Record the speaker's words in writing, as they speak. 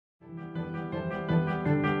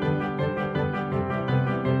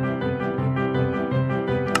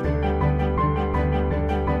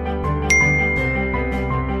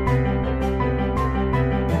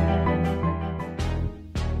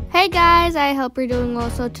guys, I hope you're doing well.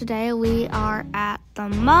 So today we are at the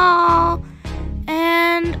mall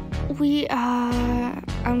and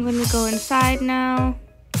I'm gonna go inside now.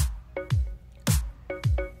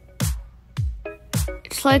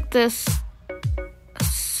 It's like this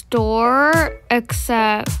store,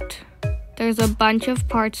 except there's a bunch of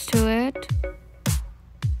parts to it.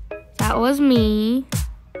 That was me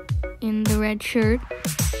in the red shirt.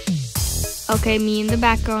 Okay, me in the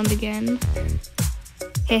background again.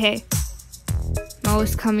 Hey. I'm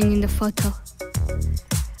always coming in the photo.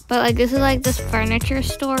 But like, this is like this furniture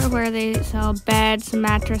store where they sell beds,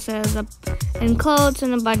 mattresses, and clothes,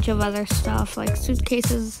 and a bunch of other stuff, like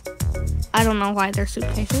suitcases. I don't know why they're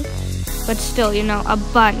suitcases, but still, you know, a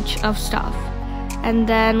bunch of stuff. And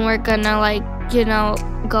then we're gonna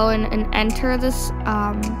go in and enter this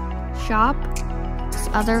shop, this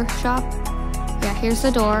other shop. Yeah, here's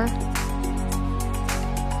the door.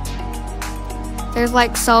 There's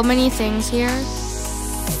like so many things here.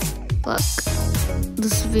 Look,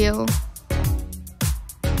 this view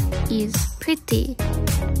is pretty.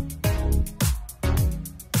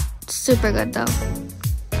 It's super good though.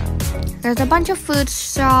 There's a bunch of food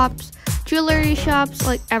shops, jewelry shops,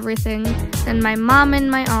 like everything. Then my mom and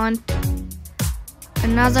my aunt.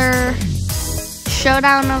 Another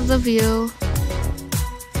showdown of the view.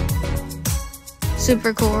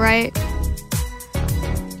 Super cool, right?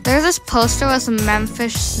 There's this poster with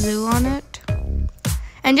Memphis Zoo on it.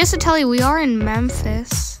 And just to tell you, we are in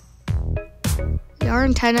Memphis. We are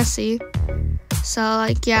in Tennessee. So,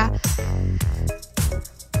 like, yeah.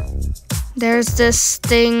 There's this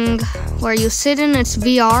thing where you sit in, it's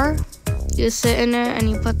VR. You sit in it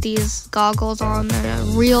and you put these goggles on, and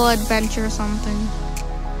a real adventure or something.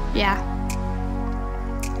 Yeah.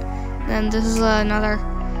 Then this is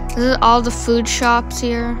this is all the food shops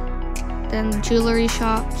here. Then the jewelry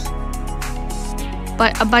shops.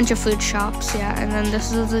 But a bunch of food shops, yeah. And then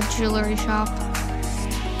this is the jewelry shop.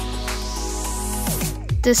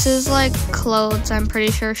 This is like clothes, I'm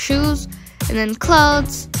pretty sure. Shoes, and then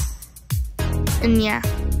clothes. And yeah.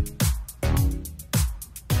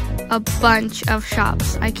 A bunch of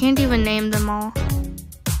shops. I can't even name them all.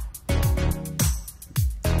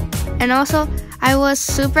 And also, I was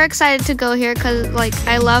super excited to go here because, like,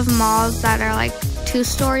 I love malls that are like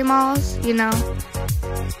two-story malls, you know.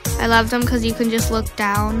 I love them because you can just look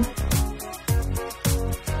down.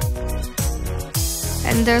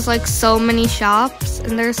 And there's like so many shops,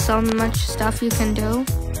 and there's so much stuff you can do.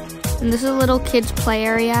 And this is a little kids play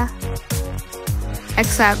area.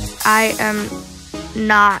 Except I am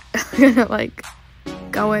not gonna like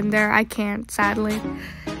go in there. I can't, sadly.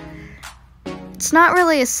 It's not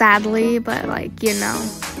really a sadly, but like, you know,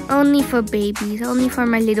 only for babies, only for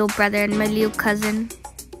my little brother and my little cousin.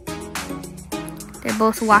 They're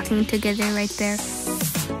both walking together right there.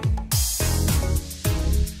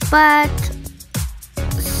 But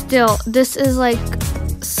still, this is like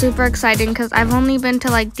super exciting because I've only been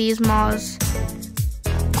to like these malls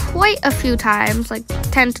quite a few times, like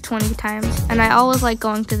 10 to 20 times. And I always like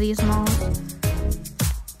going to these malls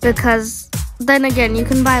because then again, you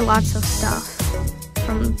can buy lots of stuff.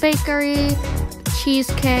 From bakery,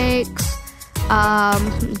 cheesecakes,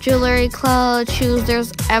 jewelry, clothes, shoes.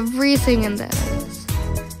 There's everything in this.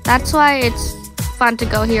 That's why it's fun to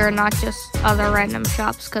go here and not just other random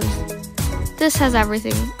shops, because this has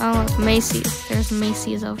everything. Oh, it's Macy's. There's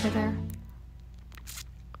Macy's over there.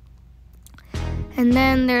 And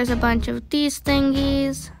then there's a bunch of these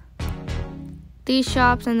thingies, these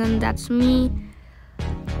shops, and then that's me,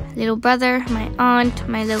 little brother, my aunt,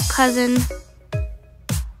 my little cousin,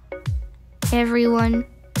 everyone.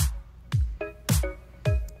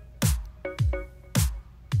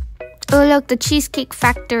 Oh look, the Cheesecake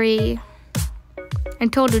Factory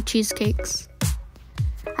and Total Cheesecakes.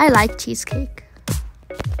 I like cheesecake.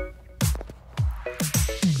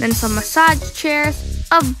 Then some massage chairs,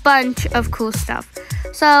 a bunch of cool stuff.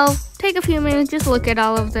 So take a few minutes, just look at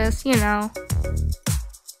all of this, you know.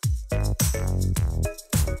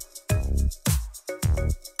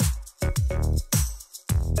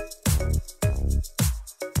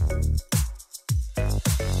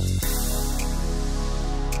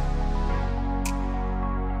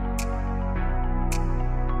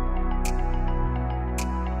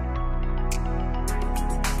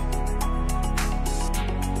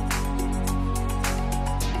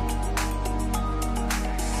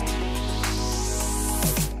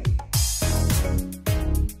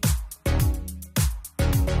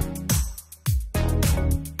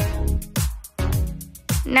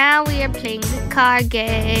 Now we are playing the card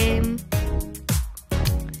game.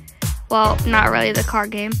 Well, not really the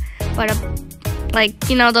card game, but like,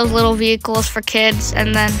 you know, those little vehicles for kids,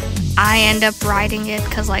 and then I end up riding it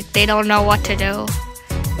because like they don't know what to do.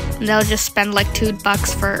 And they'll just spend like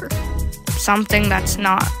 $2 for something that's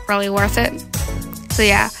not really worth it. So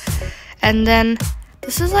yeah. And then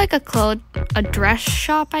this is like a dress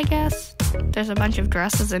shop, I guess. There's a bunch of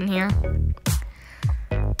dresses in here.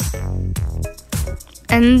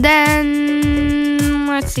 And then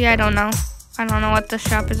let's see, I don't know what this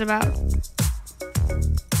shop is about.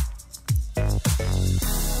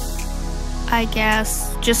 I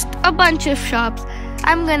guess just a bunch of shops.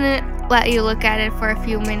 I'm gonna let you look at it for a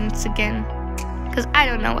few minutes again, because I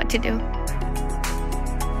don't know what to do.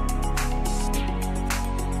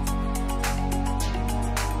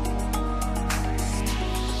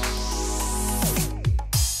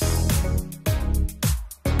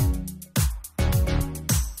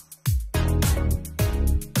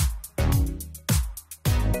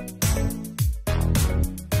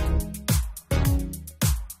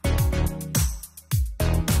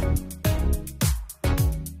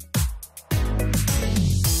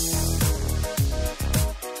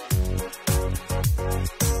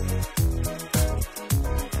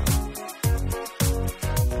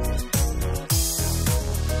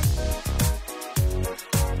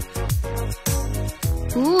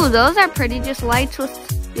 Ooh, those are pretty, just lights with,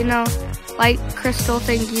 you know, light crystal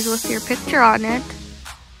thingies with your picture on it.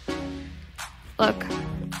 Look,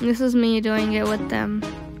 this is me doing it with them.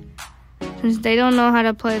 Since they don't know how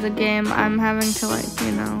to play the game, I'm having to, like,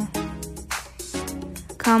 you know,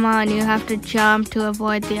 come on, you have to jump to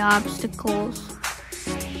avoid the obstacles.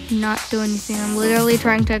 Not do anything. I'm literally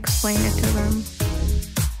trying to explain it to them.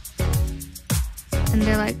 And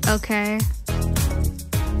they're like, okay.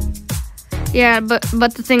 Yeah, but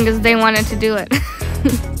the thing is, they wanted to do it.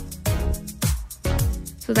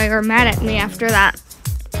 So they were mad at me after that.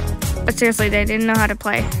 But seriously, they didn't know how to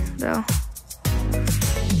play, though.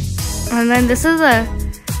 And then this is a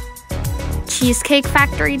Cheesecake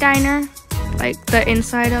Factory diner. Like, the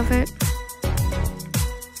inside of it.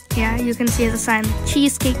 Yeah, you can see the sign,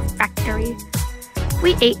 Cheesecake Factory.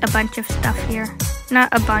 We ate a bunch of stuff here. Not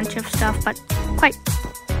a bunch of stuff, but quite,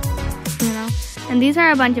 you know. And these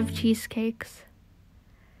are a bunch of cheesecakes.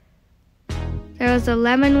 There was a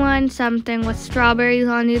lemon one, something with strawberries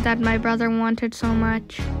on it that my brother wanted so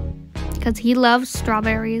much. Because he loves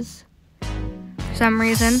strawberries. For some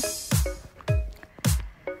reason.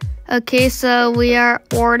 Okay, so we are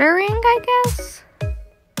ordering, I guess?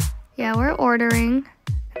 Yeah, we're ordering.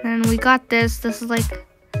 And then we got this. This is like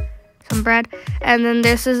some bread. And then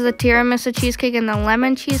this is the tiramisu cheesecake and the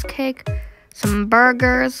lemon cheesecake. Some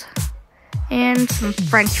burgers. And some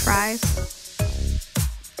French fries.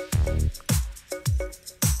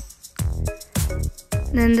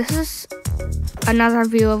 Then this is another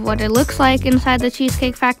view of what it looks like inside the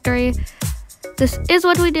Cheesecake Factory. This is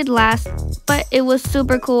what we did last, but it was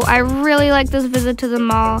super cool. I really like this visit to the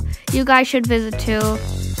mall. You guys should visit too.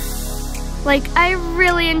 Like, I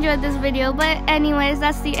really enjoyed this video, but anyways,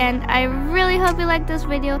 that's the end. I really hope you liked this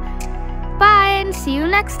video. Bye, and see you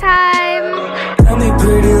next time. Tell me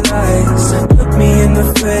pretty lies, look me in the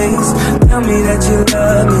face. Tell me that you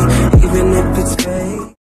love me, even if it's fake.